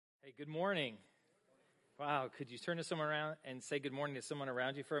Hey, good morning. Wow, could you turn to someone around and say good morning to someone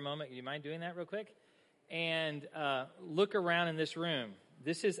around you for a moment? Do you mind doing that real quick? And look around in this room.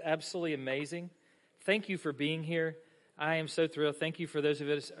 This is absolutely amazing. Thank you for being here. I am so thrilled. Thank you for those of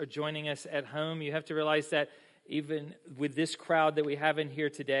us who are joining us at home. You have to realize that even with this crowd that we have in here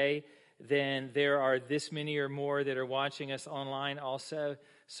today, then there are this many or more that are watching us online also.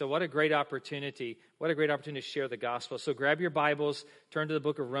 So what a great opportunity. What a great opportunity to share the gospel. So grab your Bibles, turn to the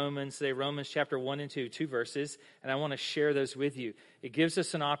book of Romans, today Romans chapter 1 and 2, two verses, and I want to share those with you. It gives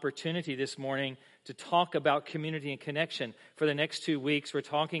us an opportunity this morning to talk about community and connection. For the next 2 weeks, we're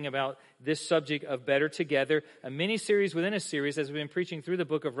talking about this subject of Better Together, a mini-series within a series as we've been preaching through the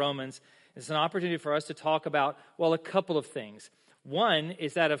book of Romans. It's an opportunity for us to talk about, well, a couple of things. One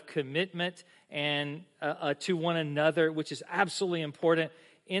is that of commitment and to one another, which is absolutely important,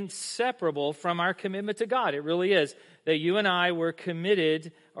 inseparable from our commitment to God. It really is. That you and I were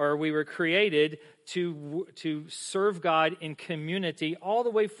committed, or we were created to serve God in community, all the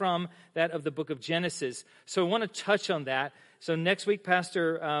way from that of the book of Genesis. So I want to touch on that. So next week,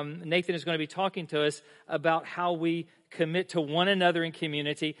 Pastor Nathan is going to be talking to us about how we commit to one another in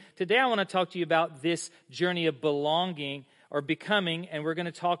community. Today I want to talk to you about this journey of belonging or becoming, and we're going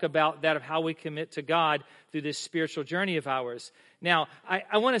to talk about that of how we commit to God through this spiritual journey of ours. Now,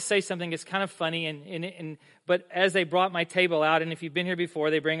 I want to say something that's kind of funny, but as they brought my table out, and if you've been here before,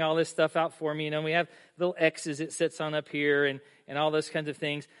 they bring all this stuff out for me. You know, we have little X's it sits on up here and all those kinds of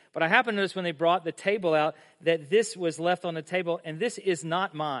things. But I happened to notice when they brought the table out that this was left on the table, and this is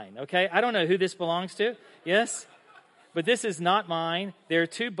not mine, okay? I don't know who this belongs to, yes? But this is not mine. There are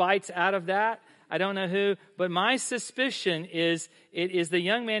 2 bites out of that. I don't know who, but my suspicion is it is the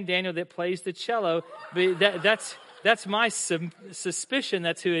young man Daniel that plays the cello. But that's my suspicion.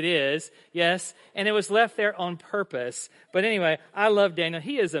 That's who it is. Yes, and it was left there on purpose. But anyway, I love Daniel.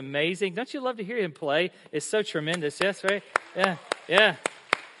 He is amazing. Don't you love to hear him play? It's so tremendous. Yes, right? Yeah.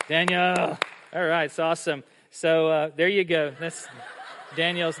 Daniel. All right, it's awesome. So there you go. That's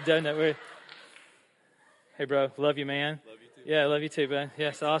Daniel's donut. Hey, bro, love you, man. Love you too. Yeah, love you too, man.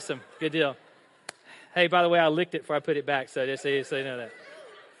 Yes, awesome. Good deal. Hey, by the way, I licked it before I put it back, so just so you know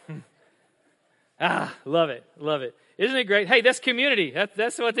that. Love it. Isn't it great? Hey, that's community.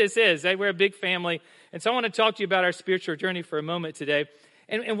 That's what this is. Hey, we're a big family. And so I want to talk to you about our spiritual journey for a moment today.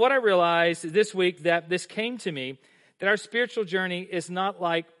 And what I realized this week that this came to me, that our spiritual journey is not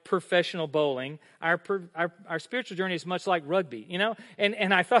like professional bowling. Our spiritual journey is much like rugby, you know?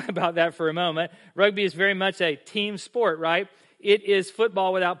 And I thought about that for a moment. Rugby is very much a team sport, right? It is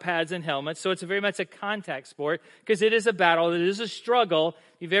football without pads and helmets, so it's very much a contact sport because it is a battle. It is a struggle.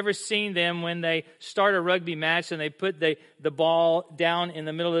 You've ever seen them when they start a rugby match and they put the ball down in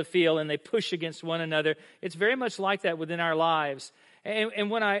the middle of the field and they push against one another. It's very much like that within our lives.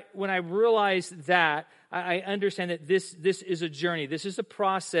 And when I realized that, I understand that this is a journey. This is a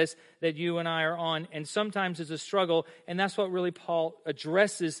process that you and I are on, and sometimes it's a struggle, and that's what really Paul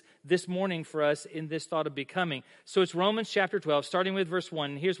addresses this morning for us in this thought of becoming. So it's Romans chapter 12, starting with verse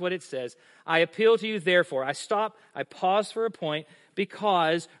 1, and here's what it says. I appeal to you, therefore. I pause for a point,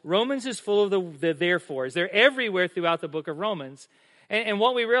 because Romans is full of the therefores. They're everywhere throughout the book of Romans. And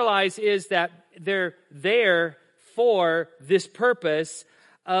what we realize is that they're there for this purpose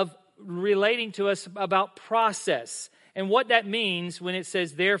of relating to us about process. And what that means when it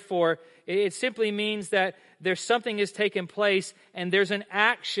says therefore, it simply means that there's something has taken place and there's an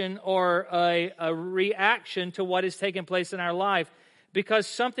action or a reaction to what has taken place in our life because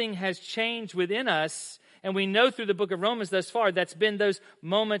something has changed within us. And we know through the book of Romans thus far, that's been those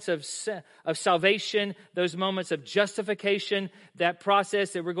moments of salvation, those moments of justification, that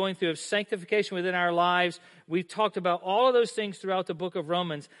process that we're going through of sanctification within our lives. We've talked about all of those things throughout the book of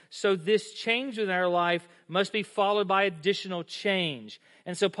Romans. So this change in our life must be followed by additional change.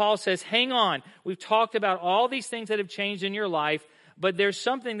 And so Paul says, hang on. We've talked about all these things that have changed in your life, but there's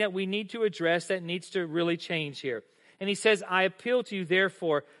something that we need to address that needs to really change here. And he says, I appeal to you,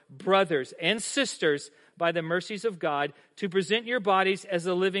 therefore, brothers and sisters, by the mercies of God, to present your bodies as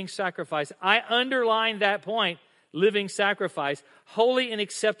a living sacrifice. I underline that point, living sacrifice, holy and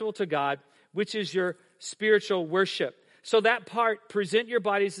acceptable to God, which is your spiritual worship. So that part, present your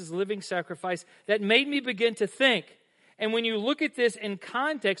bodies as a living sacrifice, that made me begin to think. And when you look at this in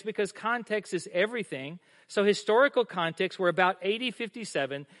context, because context is everything, so historical context, we're about AD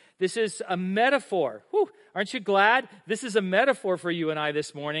 57. This is a metaphor. Whew, aren't you glad? This is a metaphor for you and I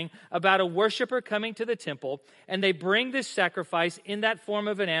this morning about a worshiper coming to the temple, and they bring this sacrifice in that form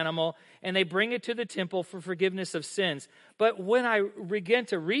of an animal, and they bring it to the temple for forgiveness of sins. But when I begin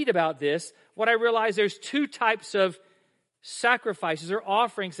to read about this, what I realize there's 2 types of sacrifices or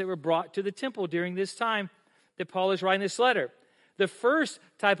offerings that were brought to the temple during this time that Paul is writing this letter. The first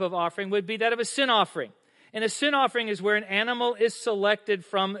type of offering would be that of a sin offering. And a sin offering is where an animal is selected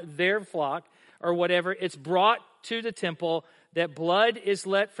from their flock or whatever. It's brought to the temple, that blood is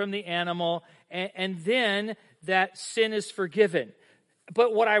let from the animal, and then that sin is forgiven.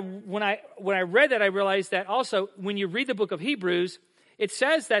 But when I read that, I realized that also when you read the book of Hebrews, it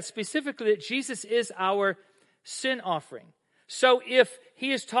says that specifically that Jesus is our sin offering. So if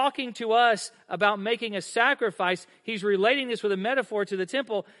he is talking to us about making a sacrifice, he's relating this with a metaphor to the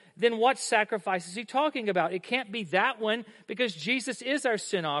temple, then what sacrifice is he talking about? It can't be that one because Jesus is our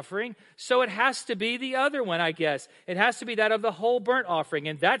sin offering, so it has to be the other one, I guess. It has to be that of the whole burnt offering,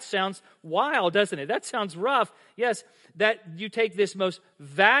 and that sounds wild, doesn't it? That sounds rough. Yes, that you take this most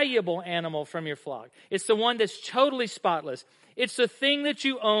valuable animal from your flock. It's the one that's totally spotless. It's the thing that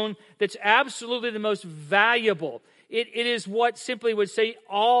you own that's absolutely the most valuable. It is what simply would say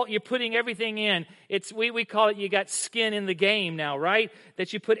you're putting everything in. We call it you got skin in the game now, right?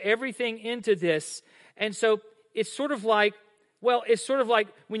 That you put everything into this. And so it's sort of like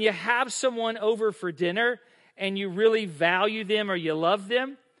when you have someone over for dinner and you really value them or you love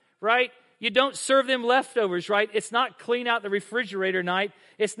them, right? You don't serve them leftovers, right? It's not clean out the refrigerator night.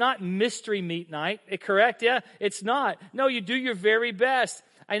 It's not mystery meat night. Correct? Yeah, it's not. No, you do your very best.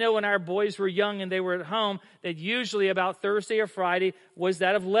 I know when our boys were young and they were at home, that usually about Thursday or Friday was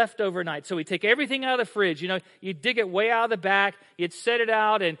that of leftover night. So we take everything out of the fridge. You dig it way out of the back. You'd set it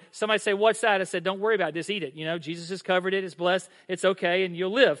out, and somebody say, "What's that?" I said, "Don't worry about it. Just eat it. Jesus has covered it. It's blessed. It's okay, and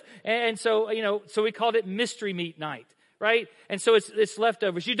you'll live." And so, so we called it mystery meat night. Right? And so it's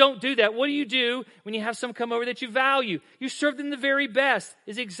leftovers. You don't do that. What do you do when you have someone come over that you value? You serve them the very best,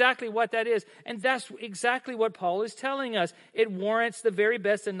 is exactly what that is. And that's exactly what Paul is telling us. It warrants the very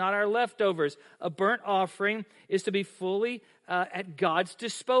best and not our leftovers. A burnt offering is to be fully at God's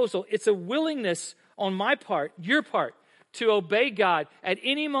disposal. It's a willingness on my part, your part, to obey God at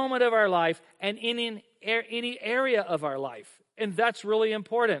any moment of our life and in any area of our life. And that's really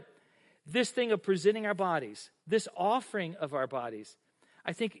important. This thing of presenting our bodies, this offering of our bodies,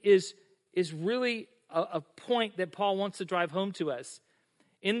 I think is really a point that Paul wants to drive home to us.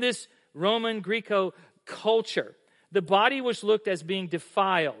 In this Roman Greco culture, the body was looked as being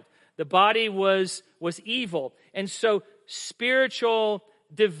defiled. The body was evil. And so spiritual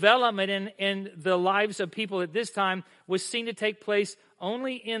development in the lives of people at this time was seen to take place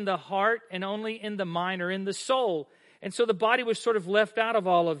only in the heart and only in the mind or in the soul. And so the body was sort of left out of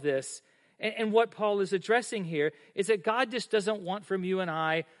all of this. And what Paul is addressing here is that God just doesn't want from you and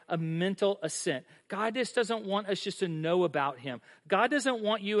I a mental assent. God just doesn't want us just to know about him. God doesn't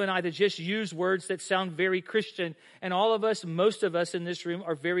want you and I to just use words that sound very Christian. And all of us, most of us in this room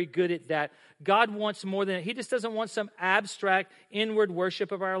are very good at that. God wants more than that. He just doesn't want some abstract inward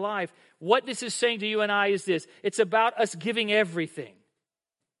worship of our life. What this is saying to you and I is this. It's about us giving everything.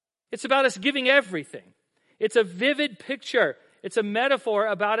 It's about us giving everything. It's a vivid picture. It's a metaphor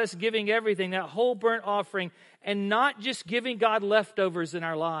about us giving everything, that whole burnt offering, and not just giving God leftovers in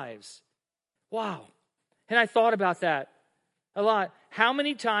our lives. Wow. And I thought about that a lot. How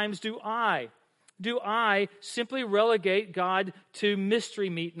many times do I simply relegate God to mystery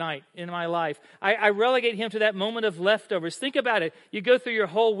meat night in my life? I relegate him to that moment of leftovers. Think about it. You go through your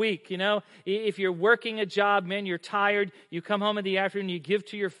whole week, If you're working a job, man, you're tired. You come home in the afternoon, you give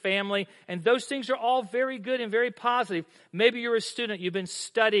to your family. And those things are all very good and very positive. Maybe you're a student. You've been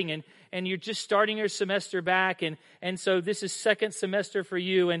studying and you're just starting your semester back. And so this is second semester for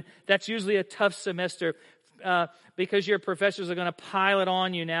you. And that's usually a tough semester. Because your professors are going to pile it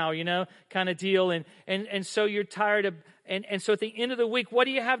on you now, kind of deal. And so you're tired of, and so at the end of the week, what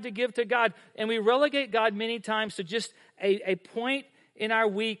do you have to give to God? And we relegate God many times to just a point in our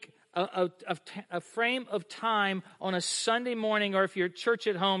week, a frame of time on a Sunday morning, or if you're at church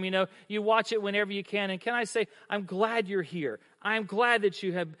at home, you watch it whenever you can. And can I say, I'm glad you're here. I'm glad that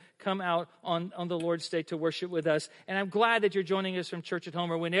you have come out on the Lord's Day to worship with us. And I'm glad that you're joining us from church at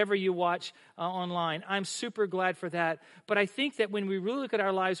home or whenever you watch online. I'm super glad for that. But I think that when we really look at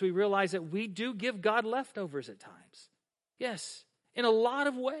our lives, we realize that we do give God leftovers at times. Yes, in a lot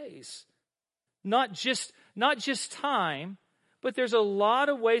of ways. Not just time, but there's a lot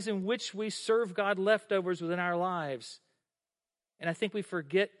of ways in which we serve God leftovers within our lives. And I think we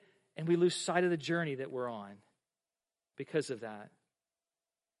forget and we lose sight of the journey that we're on because of that.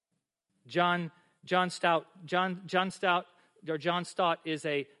 John Stott is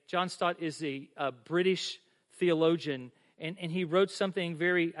a British theologian, and he wrote something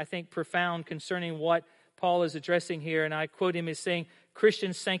very, I think, profound concerning what Paul is addressing here. And I quote him as saying,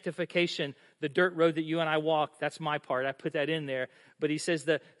 Christian sanctification, the dirt road that you and I walk, that's my part. I put that in there. But he says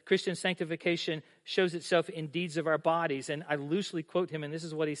the Christian sanctification shows itself in deeds of our bodies. And I loosely quote him, and this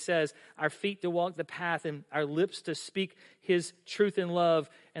is what he says: our feet to walk the path, and our lips to speak his truth and love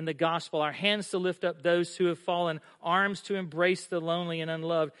and the gospel, our hands to lift up those who have fallen, arms to embrace the lonely and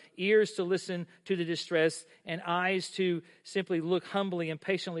unloved, ears to listen to the distressed, and eyes to simply look humbly and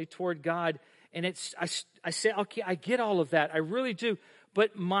patiently toward God. And I say, okay, I get all of that. I really do.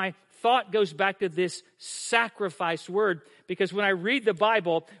 But my thought goes back to this sacrifice word, because when I read the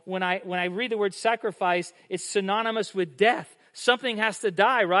Bible, when I read the word sacrifice, it's synonymous with death. Something has to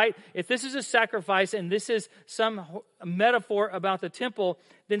die, right? If this is a sacrifice and this is some metaphor about the temple,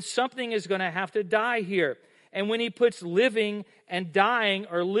 then something is going to have to die here. And when he puts living and dying,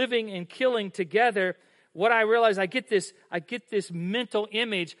 or living and killing together, what I realize, I get this mental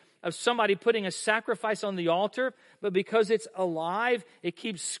image of somebody putting a sacrifice on the altar, but because it's alive, it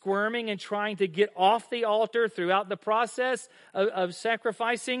keeps squirming and trying to get off the altar throughout the process of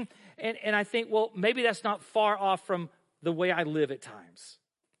sacrificing. And I think, well, maybe that's not far off from the way I live at times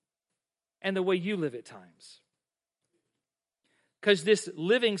and the way you live at times. Because this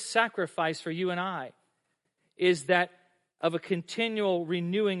living sacrifice for you and I is that of a continual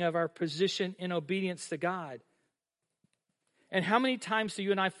renewing of our position in obedience to God. And how many times do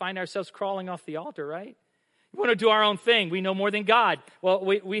you and I find ourselves crawling off the altar, right? We want to do our own thing. We know more than God. Well,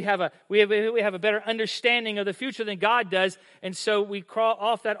 we have a better understanding of the future than God does. And so we crawl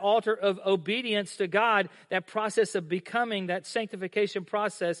off that altar of obedience to God, that process of becoming, that sanctification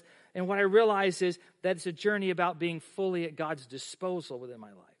process. And what I realize is that it's a journey about being fully at God's disposal within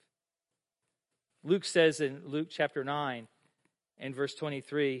my life. Luke says in Luke chapter 9, in verse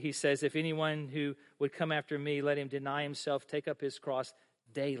 23, he says, if anyone who would come after me, let him deny himself, take up his cross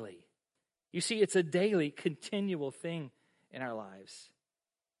daily. You see, it's a daily, continual thing in our lives.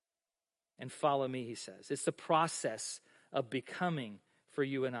 And follow me, he says. It's the process of becoming for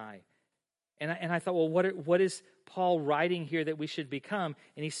you and I. And I thought, well, what is Paul writing here that we should become?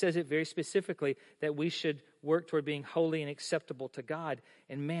 And he says it very specifically, that we should work toward being holy and acceptable to God.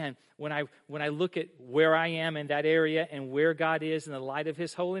 And man, when I look at where I am in that area and where God is in the light of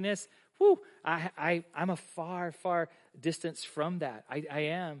his holiness, I'm a far, far distance from that. I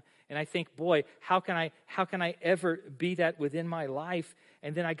am. And I think, boy, how can I ever be that within my life?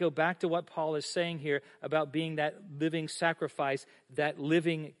 And then I go back to what Paul is saying here about being that living sacrifice, that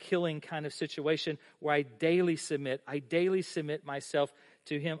living, killing kind of situation where I daily submit myself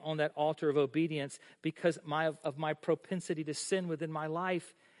to him on that altar of obedience because of my propensity to sin within my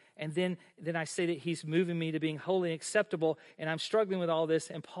life. And then I say that he's moving me to being holy and acceptable, and I'm struggling with all this,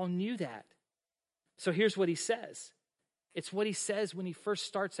 and Paul knew that. So here's what he says. It's what he says when he first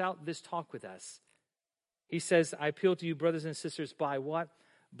starts out this talk with us. He says, I appeal to you, brothers and sisters, by what?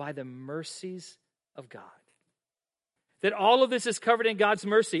 By the mercies of God. That all of this is covered in God's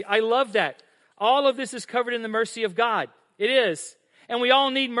mercy. I love that. All of this is covered in the mercy of God. It is. And we all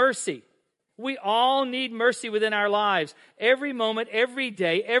need mercy. We all need mercy within our lives. Every moment, every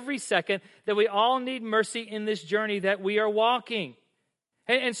day, every second, that we all need mercy in this journey that we are walking.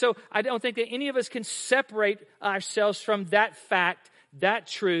 And so I don't think that any of us can separate ourselves from that fact, that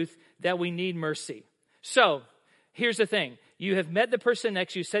truth, that we need mercy. So, here's the thing. You have met the person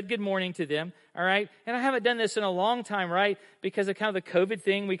next to you, said good morning to them, all right? And I haven't done this in a long time, right? Because of kind of the COVID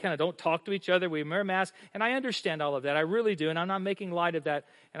thing, we kind of don't talk to each other, we wear masks, and I understand all of that. I really do, and I'm not making light of that.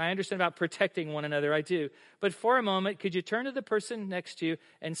 And I understand about protecting one another, I do. But for a moment, could you turn to the person next to you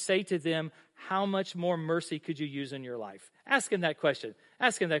and say to them, how much more mercy could you use in your life? Ask him that question.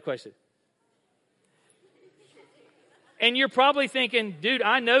 Ask him that question. And you're probably thinking, dude,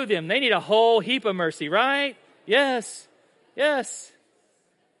 I know them. They need a whole heap of mercy, right? Yes. Yes.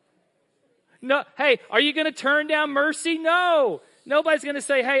 No. Hey, are you going to turn down mercy? No. Nobody's going to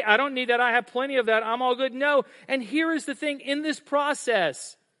say, hey, I don't need that. I have plenty of that. I'm all good. No. And here is the thing. In this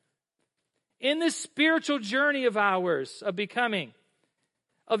process, in this spiritual journey of ours, of becoming,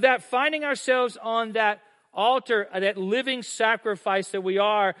 of that finding ourselves on that altar, that living sacrifice that we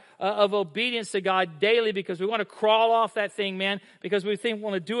are of obedience to God daily, because we want to crawl off that thing, man, because we think we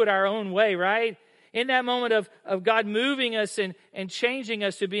want to do it our own way, right? In that moment of God moving us and changing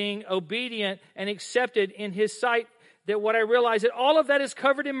us to being obedient and accepted in his sight, that what I realize that all of that is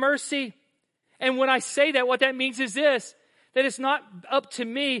covered in mercy. And when I say that, what that means is this, that it's not up to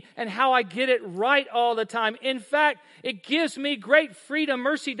me and how I get it right all the time. In fact, it gives me great freedom,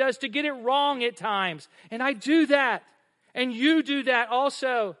 mercy does, to get it wrong at times. And I do that. And you do that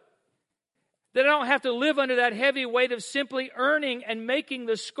also. That I don't have to live under that heavy weight of simply earning and making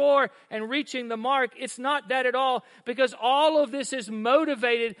the score and reaching the mark. It's not that at all, because all of this is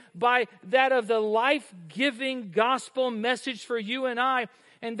motivated by that of the life-giving gospel message for you and I.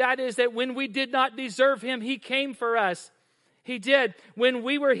 And that is that when we did not deserve Him, He came for us. He did. When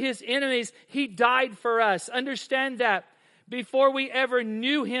we were His enemies, He died for us. Understand that. Before we ever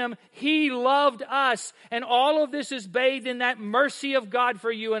knew Him, He loved us. And all of this is bathed in that mercy of God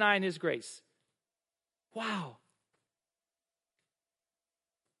for you and I and His grace. Wow.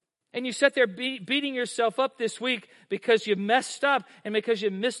 And you sit there beating yourself up this week because you messed up and because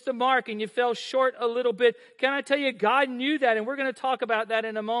you missed the mark and you fell short a little bit. Can I tell you, God knew that, and we're going to talk about that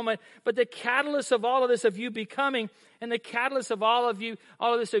in a moment. But the catalyst of all of this, of you becoming, and the catalyst of all of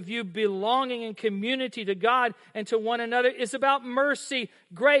this of you belonging in community to God and to one another, is about mercy,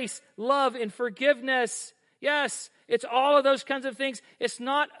 grace, love, and forgiveness. Yes, it's all of those kinds of things. It's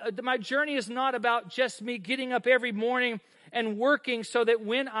not, my journey is not about just me getting up every morning and working so that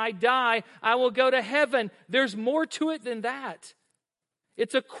when I die, I will go to heaven. There's more to it than that.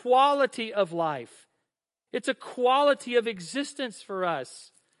 It's a quality of life. It's a quality of existence for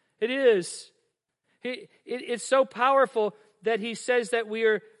us. It is. It's so powerful that He says that we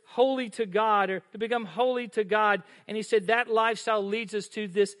are holy to God, or to become holy to God. And He said that lifestyle leads us to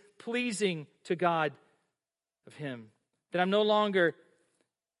this pleasing to God of Him. That I'm no longer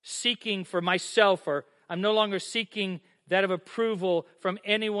seeking for myself, or I'm no longer seeking that of approval from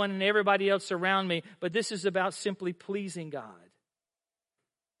anyone and everybody else around me, but this is about simply pleasing God.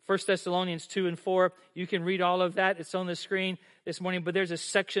 1 Thessalonians 2 and 4, you can read all of that. It's on the screen this morning, but there's a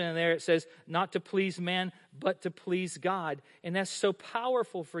section in there that says, not to please man, but to please God. And that's so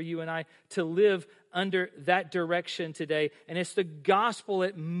powerful for you and I to live under that direction today. And it's the gospel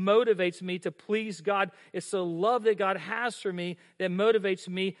that motivates me to please God. It's the love that God has for me that motivates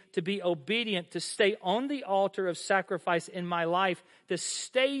me to be obedient, to stay on the altar of sacrifice in my life, to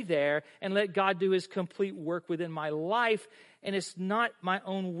stay there and let God do His complete work within my life. And it's not my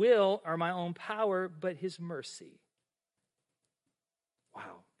own will or my own power, but His mercy.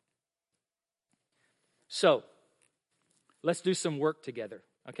 Wow. So, let's do some work together,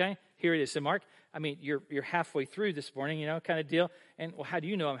 okay? Here it is. So, Mark, I mean, you're halfway through this morning, kind of deal. And well, how do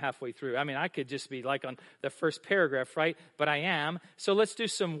you know I'm halfway through? I mean, I could just be like on the first paragraph, right? But I am. So let's do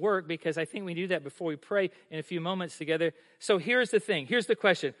some work, because I think we do that before we pray in a few moments together. So here's the thing. Here's the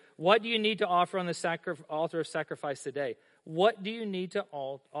question. What do you need to offer on the altar of sacrifice today? What do you need to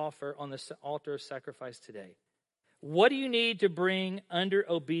offer on the altar of sacrifice today? What do you need to bring under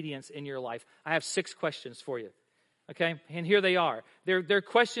obedience in your life? I have 6 questions for you. Okay? And here they are. They're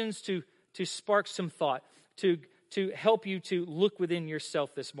questions to spark some thought, to help you to look within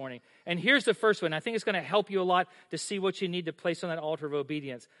yourself this morning. And here's the first one. I think it's going to help you a lot to see what you need to place on that altar of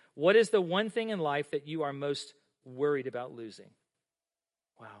obedience. What is the one thing in life that you are most worried about losing?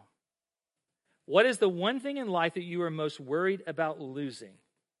 Wow. What is the one thing in life that you are most worried about losing?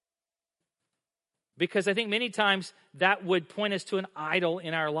 Because I think many times that would point us to an idol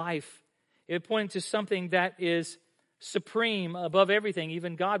in our life. It would point to something that is supreme above everything,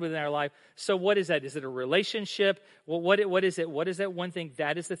 even God within our life. So what is that? Is it a relationship? Well, what is it? What is that one thing?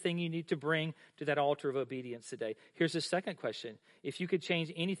 That is the thing you need to bring to that altar of obedience today. Here's the second question. If you could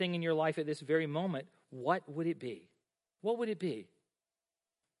change anything in your life at this very moment, what would it be? What would it be?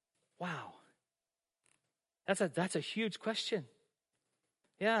 Wow. That's a huge question.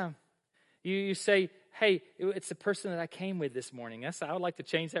 Yeah. You say, hey, it's the person that I came with this morning. I would like to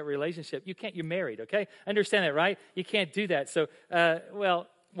change that relationship. You can't, you're married, okay? Understand that, right? You can't do that. So, well,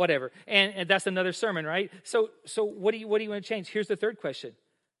 whatever. And that's another sermon, right? So what do you want to change? Here's the third question.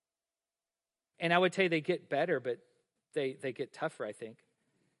 And I would tell you they get better, but they get tougher, I think.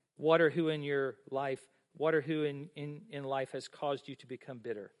 What or who in your life, what or who in life has caused you to become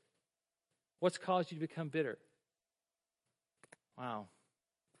bitter? What's caused you to become bitter? Wow.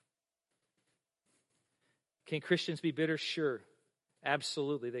 Can Christians be bitter? Sure.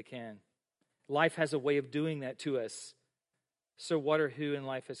 Absolutely they can. Life has a way of doing that to us. So what or who in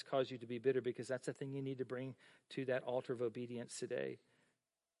life has caused you to be bitter? Because that's the thing you need to bring to that altar of obedience today.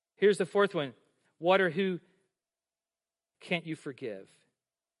 Here's the fourth one. What or who can't you forgive?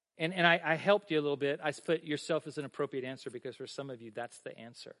 And I helped you a little bit. I put yourself as an appropriate answer because for some of you, that's the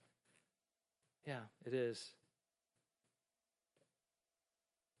answer. Yeah, it is.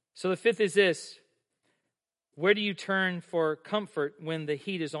 So the fifth is this. Where do you turn for comfort when the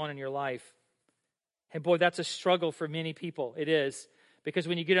heat is on in your life? And boy, that's a struggle for many people. It is. Because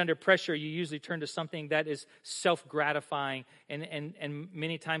when you get under pressure, you usually turn to something that is self-gratifying and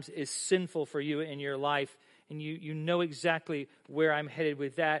many times is sinful for you in your life. And you know exactly where I'm headed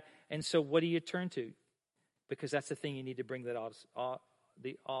with that. And so what do you turn to? Because that's the thing you need to bring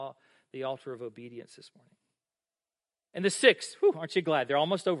the altar of obedience this morning. And the sixth, aren't you glad? They're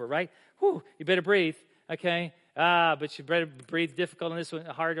almost over, right? You better breathe, okay? But you better breathe difficult on this one,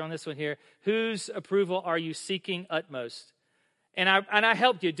 hard on this one here. Whose approval are you seeking utmost? And I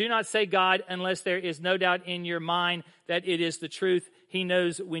helped you. Do not say God unless there is no doubt in your mind that it is the truth. He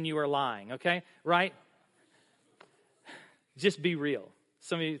knows when you are lying, okay? Right? Just be real.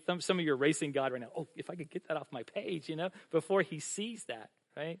 Some of you are racing God right now. Oh, if I could get that off my page, before he sees that,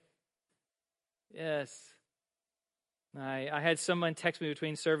 right? Yes. I had someone text me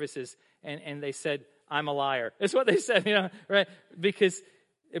between services, and they said, I'm a liar. That's what they said, right? Because,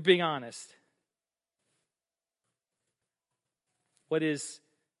 being honest. What is,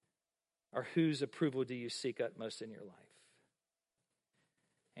 or whose approval do you seek utmost in your life?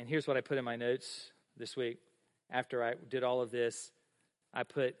 And here's what I put in my notes this week. After I did all of this, I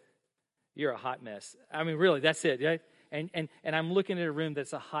put, you're a hot mess. I mean, really, that's it, right? And I'm looking at a room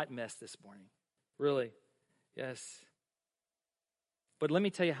that's a hot mess this morning. Really, yes. But let me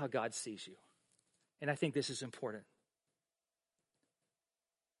tell you how God sees you. And I think this is important.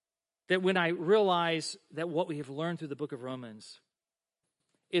 That when I realize that what we have learned through the book of Romans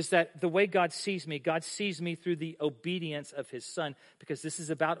is that the way God sees me through the obedience of his Son, because this is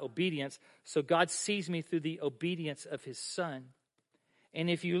about obedience. So God sees me through the obedience of his Son. And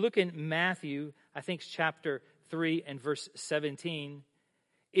if you look in Matthew, I think it's chapter 3 and verse 17,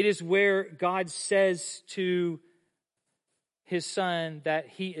 it is where God says to his Son that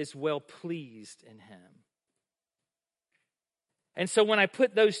he is well pleased in him. And so when I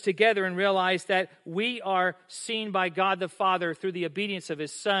put those together and realize that we are seen by God the Father through the obedience of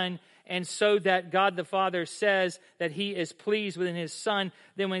his Son, and so that God the Father says that he is pleased within his Son,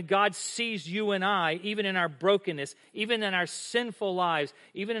 then when God sees you and I, even in our brokenness, even in our sinful lives,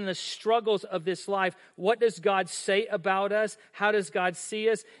 even in the struggles of this life, what does God say about us? How does God see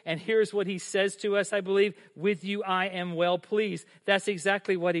us? And here's what he says to us, I believe, with you I am well pleased. That's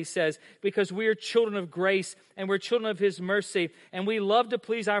exactly what he says, because we are children of grace and we're children of his mercy, and we love to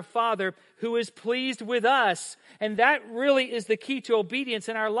please our Father who is pleased with us. And that really is the key to obedience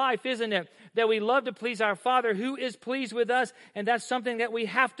in our life, isn't it? That we love to please our Father who is pleased with us, and that's something that we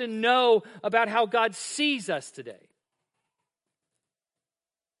have to know about how God sees us today.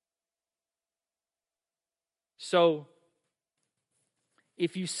 So,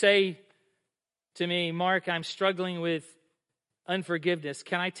 if you say to me, Mark, I'm struggling with unforgiveness,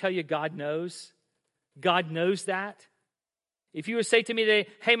 can I tell you God knows? God knows that. If you would say to me today,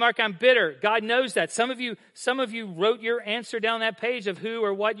 hey, Mark, I'm bitter, God knows that. Some of you wrote your answer down that page of who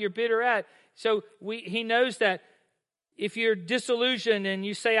or what you're bitter at. So he knows that. If you're disillusioned and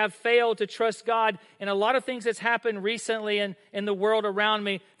you say, I've failed to trust God in a lot of things that's happened recently in the world around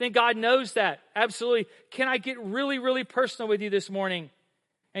me, then God knows that. Absolutely. Can I get really, really personal with you this morning?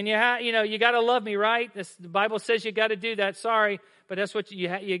 And you got to love me, right? The Bible says you got to do that. Sorry, but that's what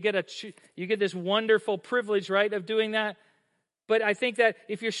you get this wonderful privilege, right, of doing that. But I think that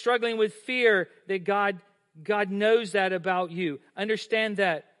if you're struggling with fear, that God knows that about you. Understand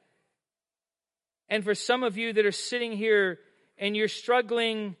that. And for some of you that are sitting here and you're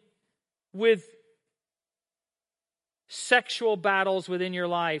struggling with sexual battles within your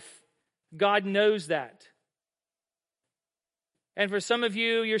life, God knows that. And for some of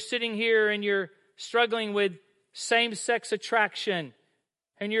you, you're sitting here and you're struggling with same-sex attraction,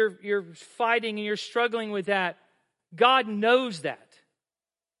 and you're fighting and you're struggling with that. God knows that.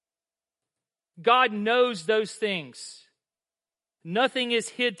 God knows those things. Nothing is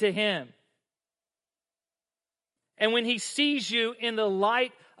hid to him. And when he sees you in the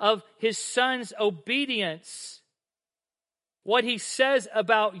light of his Son's obedience, what he says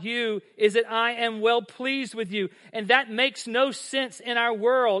about you is that I am well pleased with you. And that makes no sense in our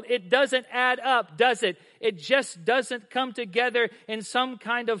world. It doesn't add up, does it? It just doesn't come together in some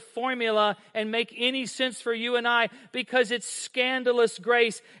kind of formula and make any sense for you and I, because it's scandalous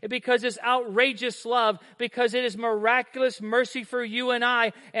grace, because it's outrageous love, because it is miraculous mercy for you and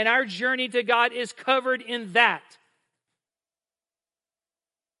I. And our journey to God is covered in that.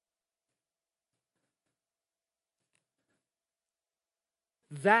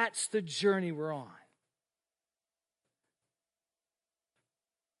 That's the journey we're on.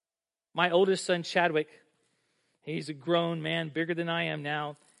 My oldest son, Chadwick, he's a grown man, bigger than I am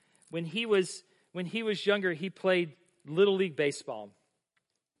now. When he was younger, he played Little League baseball.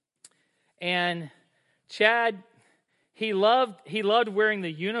 And Chad, he loved wearing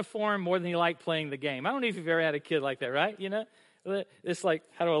the uniform more than he liked playing the game. I don't know if you've ever had a kid like that, right? It's like,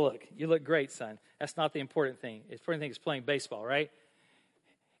 how do I look? You look great, son. That's not the important thing. The important thing is playing baseball, right?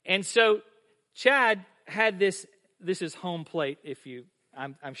 And so Chad had this is home plate.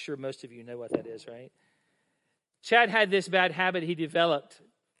 I'm sure most of you know what that is, right? Chad had this bad habit he developed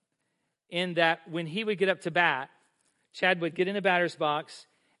in that when he would get up to bat, Chad would get in the batter's box,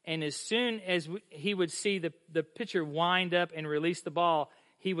 and as soon as he would see the pitcher wind up and release the ball,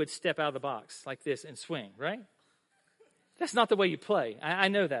 he would step out of the box like this and swing, right? That's not the way you play. I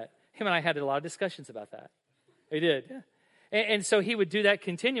know that. Him and I had a lot of discussions about that. We did. Yeah. And so he would do that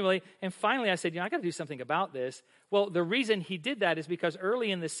continually. And finally I said, I got to do something about this. Well, the reason he did that is because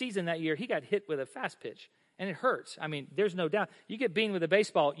early in the season that year, he got hit with a fast pitch. And it hurts. I mean, there's no doubt. You get beaten with a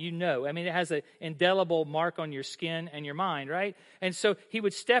baseball, you know. I mean, it has an indelible mark on your skin and your mind, right? And so he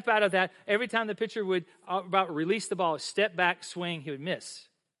would step out of that. Every time the pitcher would about release the ball, step back, swing, he would miss,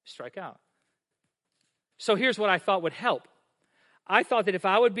 strike out. So here's what I thought would help. I thought that if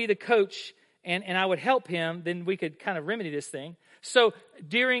I would be the coach and I would help him, then we could kind of remedy this thing. So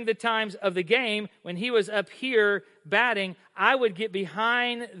during the times of the game, when he was up here batting, I would get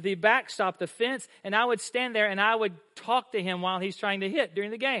behind the backstop, the fence, and I would stand there and I would talk to him while he's trying to hit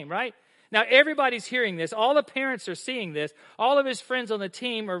during the game, right? Now, everybody's hearing this. All the parents are seeing this. All of his friends on the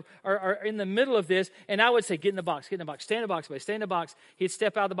team are in the middle of this. And I would say, get in the box, stay in the box, buddy, stay in the box. He'd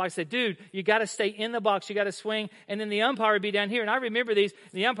step out of the box and say, dude, you got to stay in the box. You got to swing. And then the umpire would be down here. And I remember these.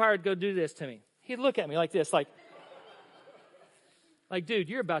 And the umpire would go do this to me. He'd look at me like this, like, dude,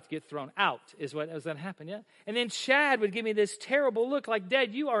 you're about to get thrown out is what was going to happen, yeah? And then Chad would give me this terrible look like,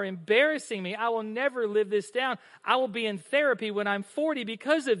 Dad, you are embarrassing me. I will never live this down. I will be in therapy when I'm 40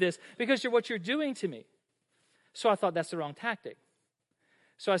 because of this, because you're what you're doing to me. So I thought that's the wrong tactic.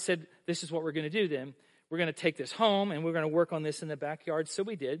 So I said, this is what we're going to do then. We're going to take this home and we're going to work on this in the backyard. So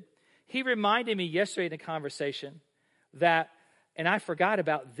we did. He reminded me yesterday in a conversation that, and I forgot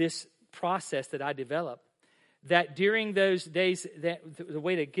about this process that I developed, that during those days, that the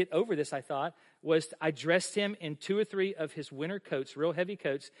way to get over this, I thought, was I dressed him in 2 or 3 of his winter coats, real heavy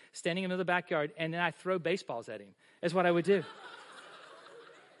coats, standing him in the backyard, and then I throw baseballs at him. That's what I would do.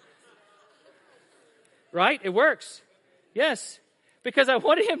 Right? It works. Yes. Because I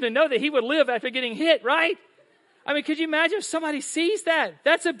wanted him to know that he would live after getting hit, right? I mean, could you imagine if somebody sees that?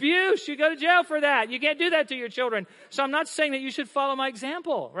 That's abuse. You go to jail for that. You can't do that to your children. So I'm not saying that you should follow my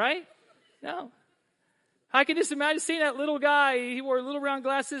example, right? No. I can just imagine seeing that little guy. He wore little round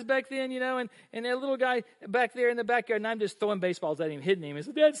glasses back then, and that little guy back there in the backyard, and I'm just throwing baseballs at him, hitting him. He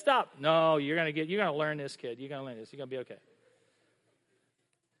said, Dad, stop. No, you're going to learn this, kid. You're going to learn this. You're going to be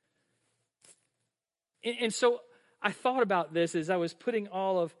okay. And so I thought about this as I was putting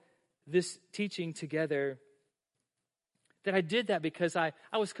all of this teaching together, that I did that because I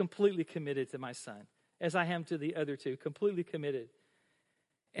was completely committed to my son, as I am to the other 2, completely committed.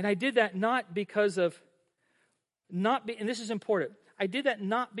 And I did that not because of, and this is important, I did that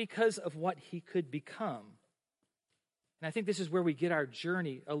not because of what he could become. And I think this is where we get our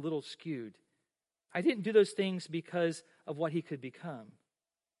journey a little skewed. I didn't do those things because of what he could become.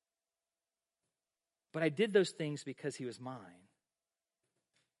 But I did those things because he was mine.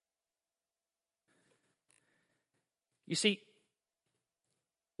 You see,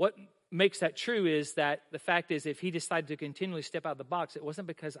 what makes that true is that the fact is, if he decided to continually step out of the box, it wasn't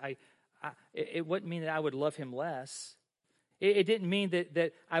because it wouldn't mean that I would love him less. It didn't mean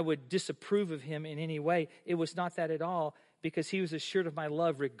that I would disapprove of him in any way. It was not that at all, because he was assured of my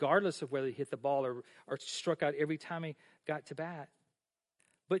love regardless of whether he hit the ball or struck out every time he got to bat.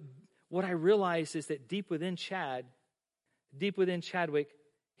 But what I realized is that deep within Chadwick,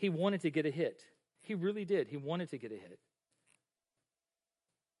 he wanted to get a hit. He really did. He wanted to get a hit.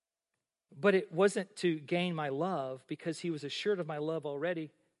 But it wasn't to gain my love, because he was assured of my love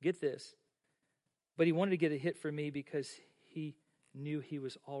already. Get this. But he wanted to get a hit for me because he knew he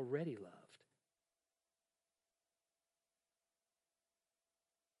was already loved.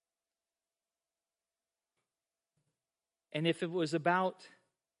 And if it was about,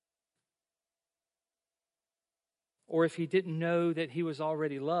 or if he didn't know that he was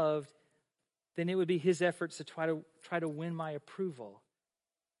already loved, then it would be his efforts to try to win my approval.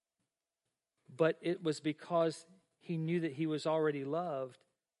 But it was because he knew that he was already loved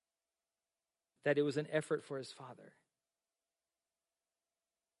that it was an effort for his Father.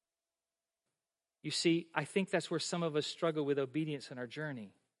 You see, I think that's where some of us struggle with obedience in our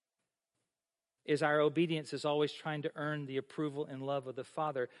journey. Is our obedience is always trying to earn the approval and love of the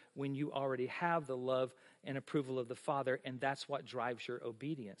Father when you already have the love and approval of the Father, and that's what drives your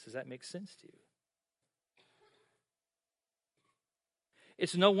obedience. Does that make sense to you?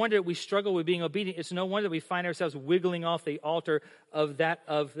 It's no wonder that we struggle with being obedient. It's no wonder that we find ourselves wiggling off the altar of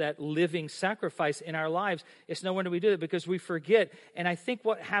that living sacrifice in our lives. It's no wonder we do it because we forget. And I think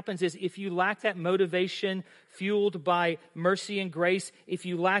what happens is if you lack that motivation fueled by mercy and grace, if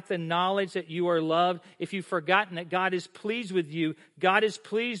you lack the knowledge that you are loved, if you've forgotten that God is pleased with you, God is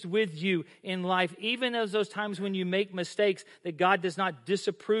pleased with you in life, even as those times when you make mistakes, that God does not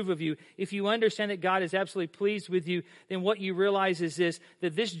disapprove of you. If you understand that God is absolutely pleased with you, then what you realize is this,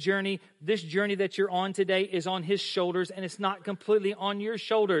 that this journey that you're on today is on His shoulders, and it's not completely on your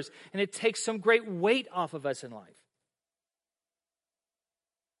shoulders. And it takes some great weight off of us in life.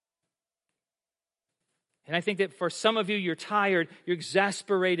 And I think that for some of you, you're tired, you're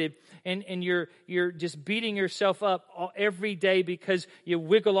exasperated, and you're just beating yourself up every day because you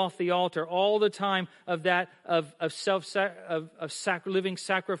wiggle off the altar all the time of that of living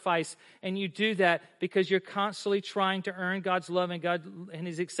sacrifice, and you do that because you're constantly trying to earn God's love and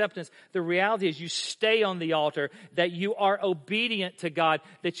His acceptance. The reality is, you stay on the altar, that you are obedient to God,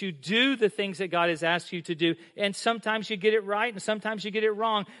 that you do the things that God has asked you to do, and sometimes you get it right, and sometimes you get it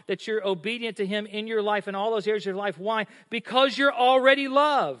wrong. That you're obedient to Him in your life and all those areas of your life. Why? Because you're already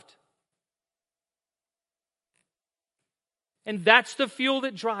loved. And that's the fuel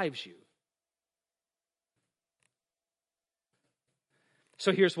that drives you.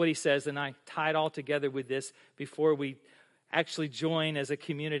 So here's what he says, and I tie it all together with this before we actually join as a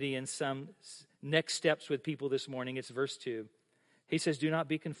community in some next steps with people this morning. It's verse 2. He says, "Do not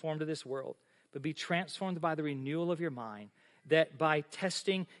be conformed to this world, but be transformed by the renewal of your mind, that by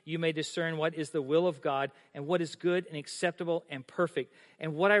testing you may discern what is the will of God and what is good and acceptable and perfect."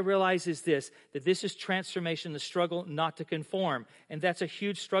 And what I realize is this, that this is transformation, the struggle not to conform. And that's a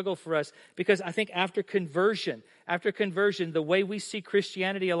huge struggle for us, because I think after conversion, the way we see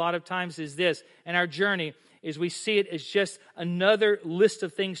Christianity a lot of times is this, and our journey is we see it as just another list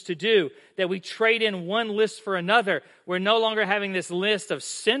of things to do, that we trade in one list for another. We're no longer having this list of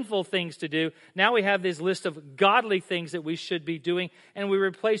sinful things to do. Now we have this list of godly things that we should be doing, and we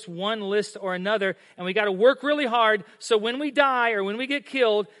replace one list or another, and we got to work really hard so when we die or when we get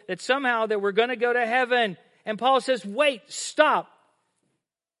killed, that somehow that we're going to go to heaven. And Paul says, wait, stop.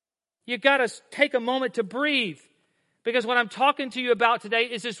 You got to take a moment to breathe. Because what I'm talking to you about today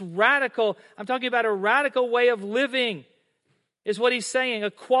is I'm talking about a radical way of living, is what he's saying,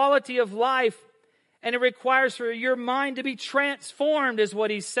 a quality of life. And it requires for your mind to be transformed, is what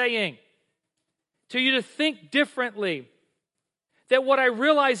he's saying. To you to think differently. That what I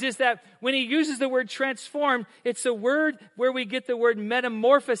realize is that when he uses the word transformed, it's a word where we get the word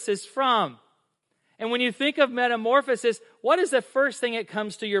metamorphosis from. And when you think of metamorphosis, what is the first thing that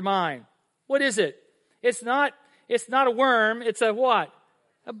comes to your mind? What is it? It's not a worm, it's a what?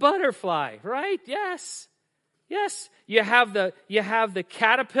 A butterfly, right? Yes. Yes. You have the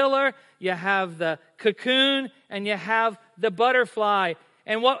caterpillar, you have the cocoon, and you have the butterfly.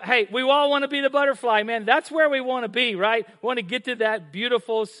 And we all want to be the butterfly, man. That's where we want to be, right? We want to get to that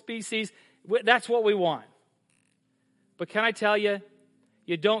beautiful species. That's what we want. But can I tell you,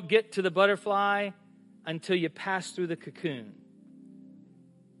 you don't get to the butterfly until you pass through the cocoon.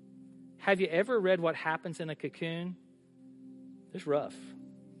 Have you ever read what happens in a cocoon? It's rough.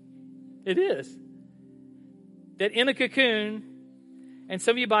 It is. That in a cocoon, and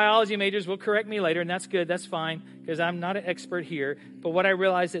some of you biology majors will correct me later, and that's good, that's fine, because I'm not an expert here. But what I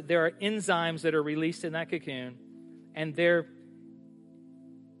realize that there are enzymes that are released in that cocoon, and there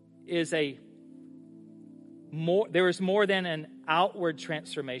is more than an outward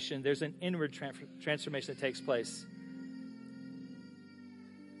transformation. There's an inward transformation that takes place.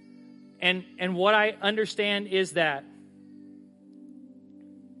 And what I understand is that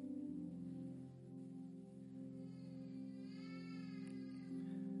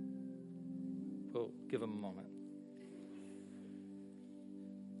we'll give him a moment.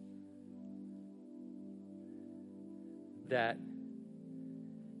 That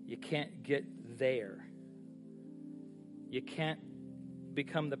you can't get there. You can't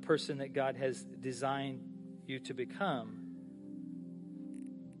become the person that God has designed you to become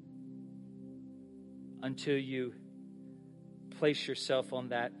until you place yourself on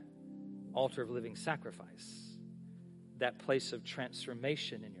that altar of living sacrifice, that place of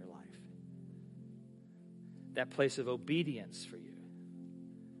transformation in your life, that place of obedience for you.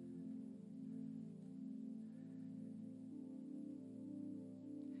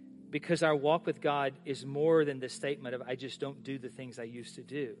 Because our walk with God is more than the statement of, I just don't do the things I used to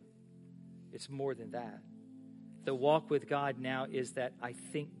do. It's more than that. The walk with God now is that I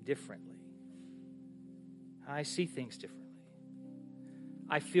think differently. I see things differently.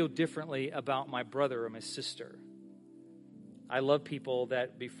 I feel differently about my brother or my sister. I love people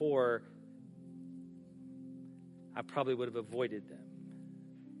that before I probably would have avoided them.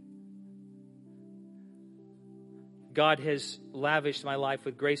 God has lavished my life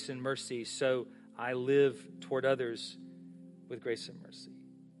with grace and mercy, so I live toward others with grace and mercy.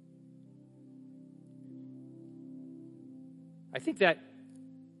 I think that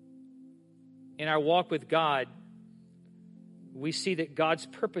in our walk with God, we see that God's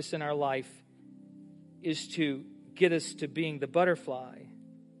purpose in our life is to get us to being the butterfly.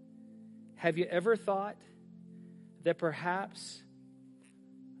 Have you ever thought that perhaps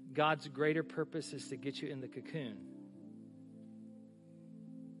God's greater purpose is to get you in the cocoon?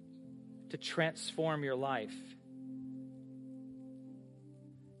 To transform your life.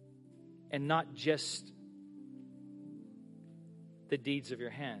 And not just the deeds of your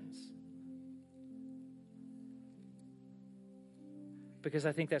hands. Because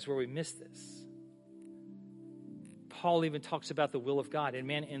I think that's where we miss this. Paul even talks about the will of God. And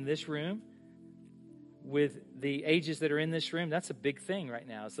man, in this room, with the ages that are in this room, that's a big thing right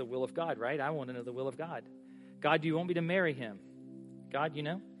now. It's the will of God, right? I want to know the will of God. God, do you want me to marry him? God,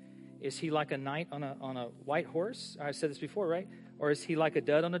 is he like a knight on a white horse? I said this before, right? Or is he like a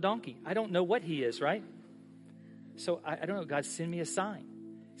dud on a donkey? I don't know what he is, right? So I don't know. God, send me a sign.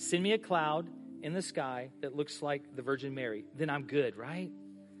 Send me a cloud in the sky that looks like the Virgin Mary. Then I'm good, right?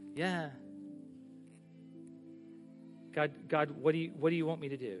 Yeah. God, what do you want me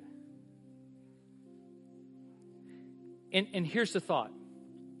to do? And here's the thought.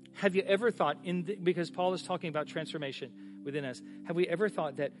 Have you ever thought, because Paul is talking about transformation within us, have we ever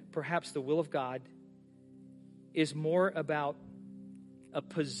thought that perhaps the will of God is more about a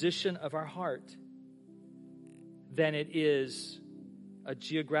position of our heart than it is a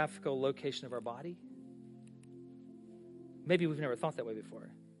geographical location of our body? Maybe we've never thought that way before.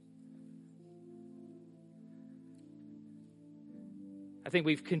 I think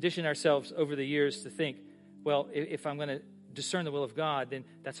we've conditioned ourselves over the years to think, well, if I'm going to discern the will of God, then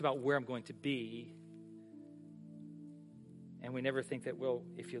that's about where I'm going to be. And we never think that, well,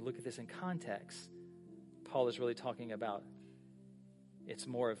 if you look at this in context, Paul is really talking about it's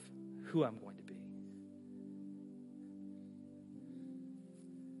more of who I'm going to be.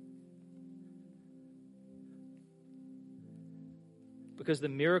 Because the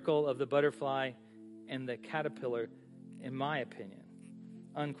miracle of the butterfly and the caterpillar, in my opinion,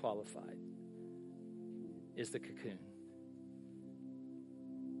 unqualified, is the cocoon.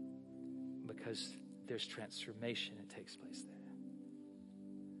 Because there's transformation that takes place there.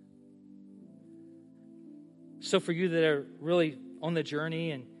 So for you that are really on the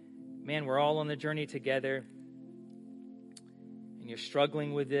journey, and man, we're all on the journey together, and you're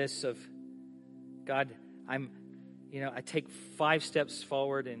struggling with this of, God, I take 5 steps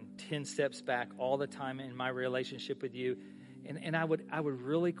forward and 10 steps back all the time in my relationship with you. And I would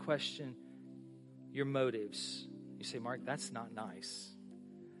really question your motives. You say, Mark, that's not nice.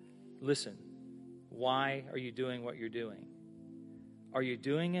 Listen, why are you doing what you're doing? Are you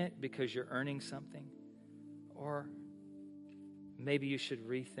doing it because you're earning something? Or maybe you should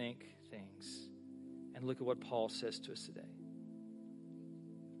rethink things and look at what Paul says to us today.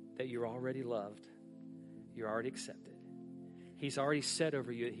 That you're already loved. You're already accepted. He's already said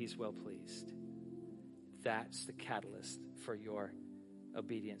over you that he's well pleased. That's the catalyst for your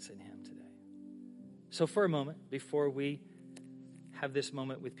obedience in him today. So for a moment, before we have this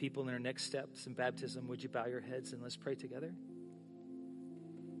moment with people in their next steps in baptism, would you bow your heads and let's pray together?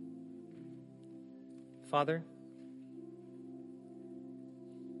 Father,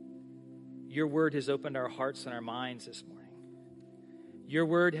 your word has opened our hearts and our minds this morning. Your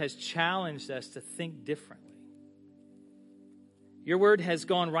word has challenged us to think differently. Your word has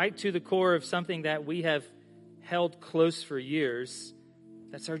gone right to the core of something that we have held close for years.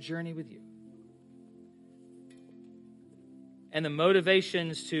 That's our journey with you. And the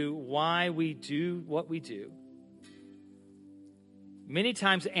motivations to why we do what we do many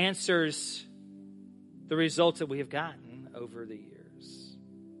times answers the results that we have gotten over the years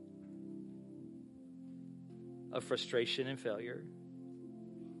of frustration and failure,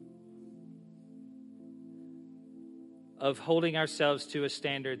 of holding ourselves to a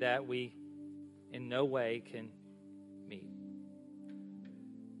standard that we in no way can meet.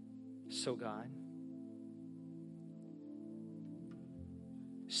 So God,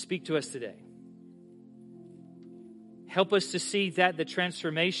 speak to us today. Help us to see that the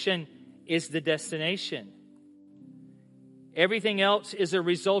transformation is the destination. Everything else is a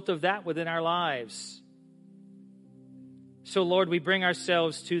result of that within our lives. So Lord, we bring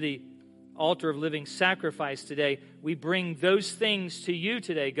ourselves to the altar of living sacrifice today. We bring those things to you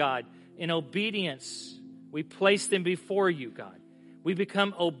today, God, in obedience We place them before you, God. We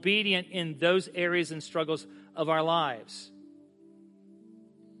become obedient in those areas and struggles of our lives.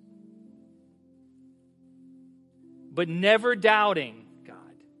 But never doubting, God,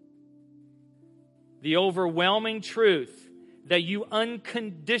 the overwhelming truth that you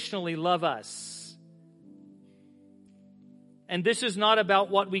unconditionally love us. And this is not about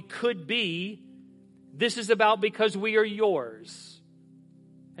what we could be. This is about because we are yours.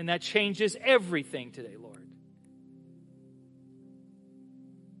 And that changes everything today, Lord.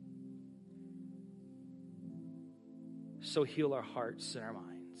 So heal our hearts and our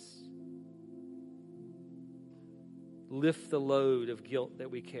minds. Lift the load of guilt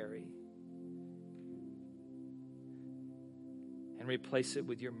that we carry. And replace it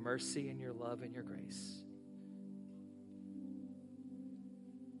with your mercy and your love and your grace.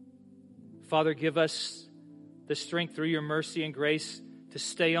 Father, give us the strength through your mercy and grace to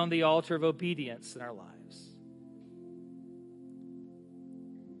stay on the altar of obedience in our lives.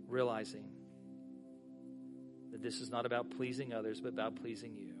 Realizing that this is not about pleasing others, but about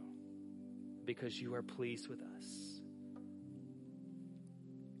pleasing you. Because you are pleased with us.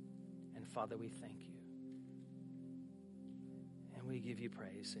 And Father, we thank you. And we give you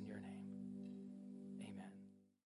praise in your name.